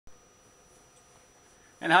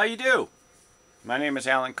And how you do? My name is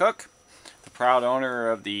Alan Cook, the proud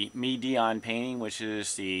owner of the MiDion painting, which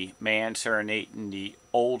is the man serenading the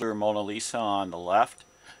older Mona Lisa on the left,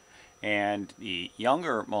 and the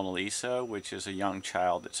younger Mona Lisa, which is a young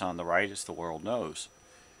child that's on the right, as the world knows.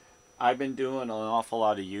 I've been doing an awful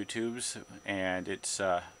lot of YouTubes, and it's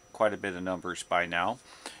quite a bit of numbers by now.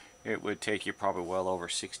 It would take you probably well over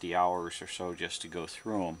 60 hours or so just to go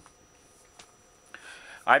through them.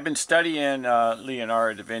 I've been studying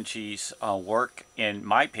Leonardo Da Vinci's work in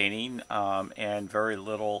my painting and very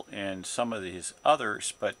little in some of these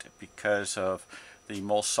others, but because of the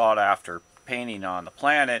most sought after painting on the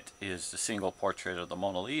planet is the single portrait of the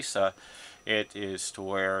Mona Lisa, it is to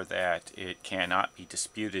where that it cannot be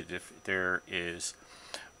disputed if there is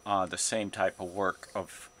the same type of work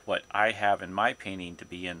of what I have in my painting to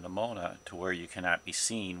be in the Mona, to where you cannot be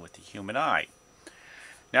seen with the human eye.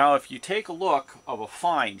 Now, if you take a look of a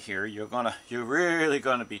find here, you're really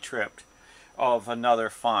gonna be tripped of another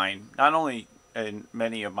find. Not only in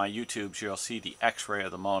many of my YouTubes, you'll see the X-ray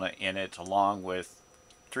of the Mona in it, along with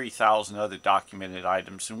 3,000 other documented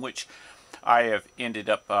items, in which I have ended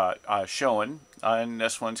up showing, and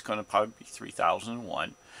this one's going to probably be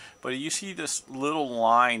 3001. But you see this little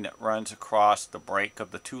line that runs across the break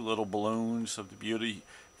of the two little balloons of the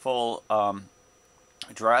beautiful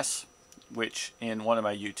dress, which in one of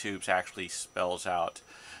my YouTubes actually spells out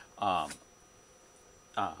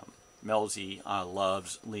Melzi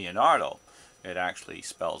loves Leonardo. It actually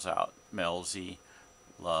spells out Melzi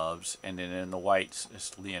loves, and then in the whites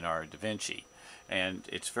is Leonardo da Vinci. And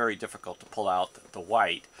it's very difficult to pull out the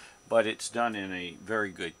white, but it's done in a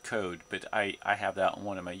very good code. But I have that on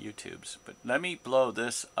one of my YouTubes. But let me blow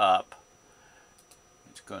this up.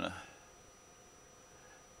 It's going to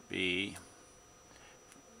be...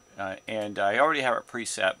 and I already have it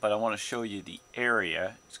preset, but I want to show you the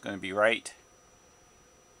area. It's going to be right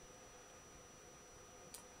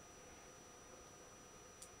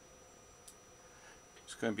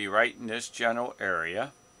in this general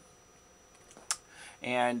area,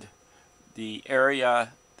 and the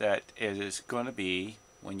area that it is going to be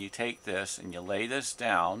when you take this and you lay this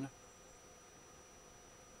down,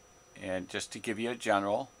 and just to give you a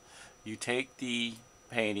general, you take the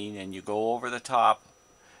painting and you go over the top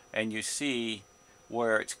and you see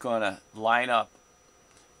where it's going to line up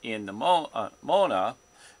in the Mona.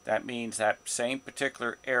 That means that same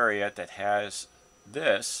particular area that has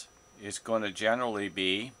this is going to generally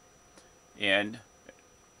be in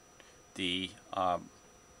the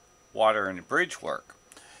water and bridge work.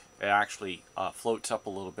 It actually floats up a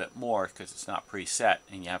little bit more because it's not preset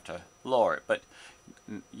and you have to lower it. But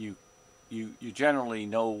you generally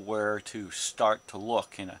know where to start to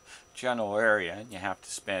look in a general area, and you have to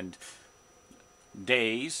spend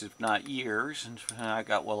days, if not years, and I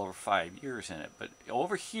got well over 5 years in it. But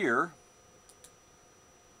over here,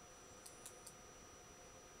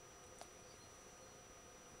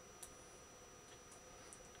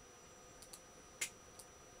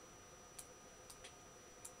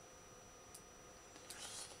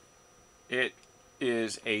 it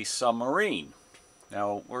is a submarine.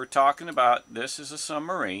 Now we're talking about, this is a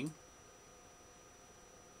submarine,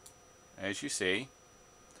 as you see,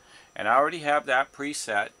 and I already have that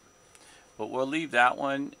preset, but we'll leave that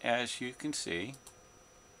one as you can see.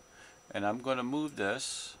 And I'm going to move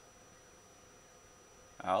this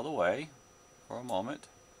out of the way for a moment,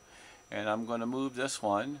 and I'm going to move this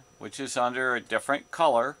one, which is under a different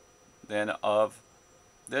color than of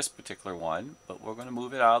this particular one, but we're going to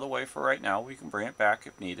move it out of the way for right now. We can bring it back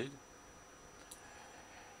if needed.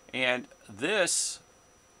 And this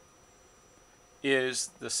is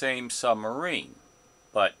the same submarine,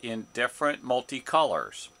 but in different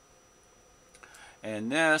multicolors.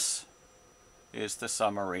 And this is the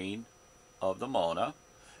submarine of the Mona.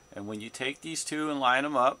 And when you take these two and line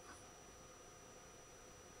them up,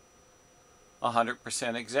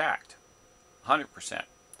 100% exact. 100%.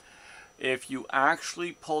 If you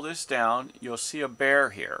actually pull this down, you'll see a bear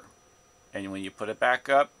here. And when you put it back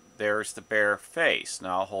up, there's the bear face.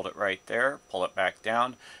 Now I'll hold it right there, pull it back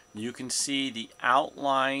down. You can see the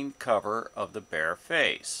outline cover of the bear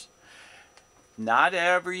face. Not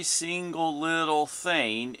every single little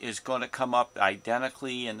thing is going to come up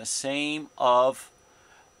identically in the same of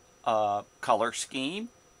color scheme,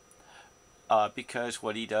 because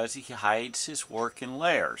what he does, he hides his work in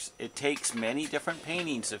layers. It takes many different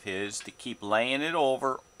paintings of his to keep laying it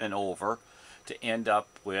over and over to end up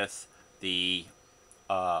with the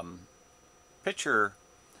picture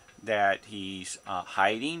that he's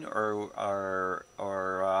hiding or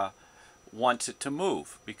wants it to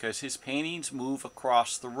move, because his paintings move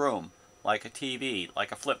across the room like a TV,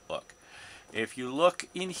 like a flip book. if you look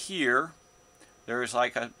in here, there's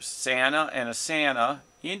like a Santa and a Santa,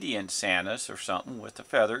 Indian Santas or something with the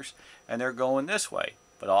feathers, and they're going this way.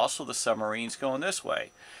 But also the submarine's going this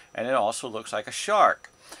way. And it also looks like a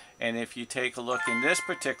shark. And if you take a look in this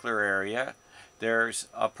particular area, there's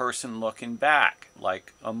a person looking back,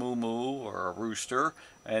 like a moo-moo or a rooster.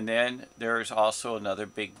 And then there's also another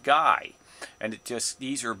big guy. And it just,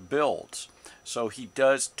 these are builds. So he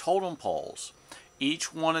does totem poles.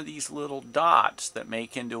 Each one of these little dots that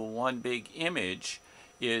make into one big image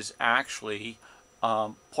is actually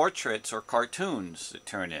portraits or cartoons that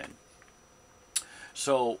turn in.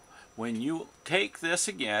 So when you take this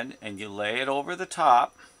again and you lay it over the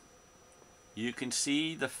top, you can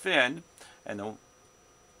see the fin, and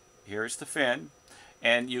here's the fin,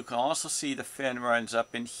 and you can also see the fin runs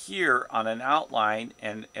up in here on an outline,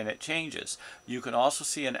 and it changes. You can also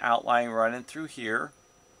see an outline running through here.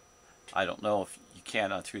 I don't know if you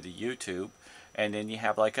can on through the YouTube. And then you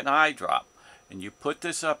have like an eye drop, and you put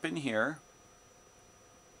this up in here,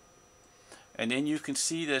 and then you can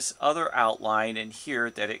see this other outline in here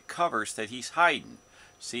that it covers that he's hiding.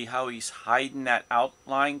 See how he's hiding that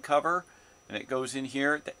outline cover? And it goes in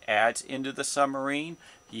here, that adds into the submarine.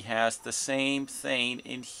 He has the same thing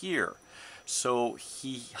in here. So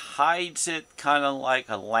he hides it kind of like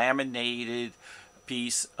a laminated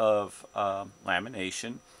piece of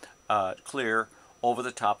lamination, clear, over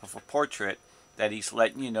the top of a portrait, that he's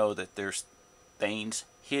letting you know that there's things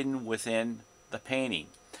hidden within the painting.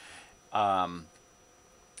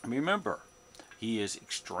 Remember, he is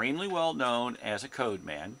extremely well known as a code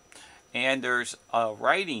man, and there's a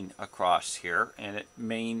writing across here, and it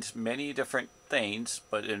means many different things,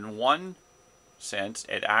 but in one sense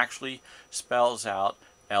it actually spells out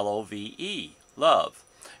L-O-V-E, love,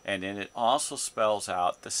 and then it also spells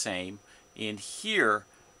out the same in here,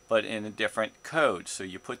 but in a different code. So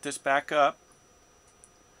you put this back up,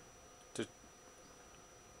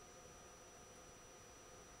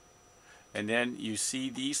 and then you see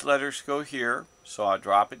these letters go here, so I'll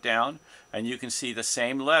drop it down, and you can see the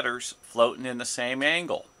same letters floating in the same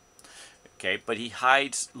angle. Okay, but he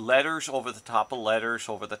hides letters over the top of letters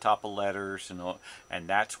over the top of letters, and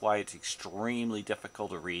that's why it's extremely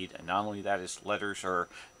difficult to read. And not only that, his letters are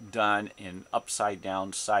done in upside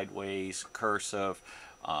down, sideways, cursive,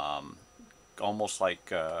 almost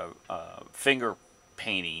like finger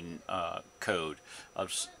painting code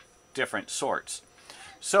of different sorts.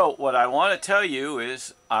 So what I want to tell you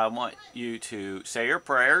is I want you to say your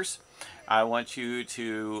prayers. I want you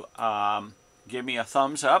to give me a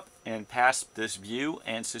thumbs up and pass this view,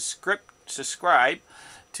 and subscribe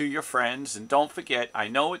to your friends. And don't forget, I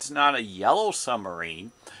know it's not a yellow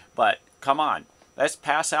submarine, but come on, let's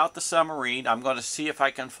pass out the submarine. I'm going to see if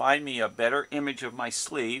I can find me a better image of my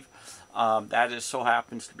sleeve. That is so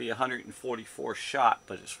happens to be 144 shot,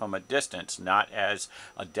 but it's from a distance, not as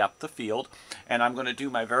a depth of field. And I'm going to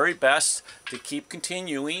do my very best to keep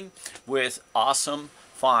continuing with awesome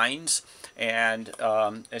finds. And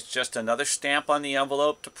it's just another stamp on the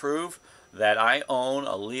envelope to prove that I own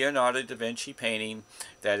a Leonardo da Vinci painting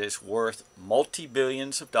that is worth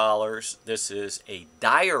multi-billions of dollars. This is a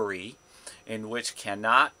diary in which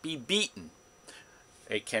cannot be beaten.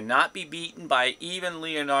 It cannot be beaten by even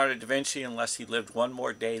Leonardo da Vinci unless he lived one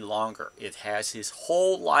more day longer. It has his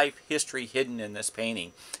whole life history hidden in this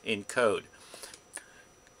painting in code.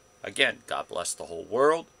 Again, God bless the whole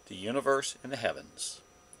world, the universe, and the heavens.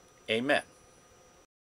 Amen.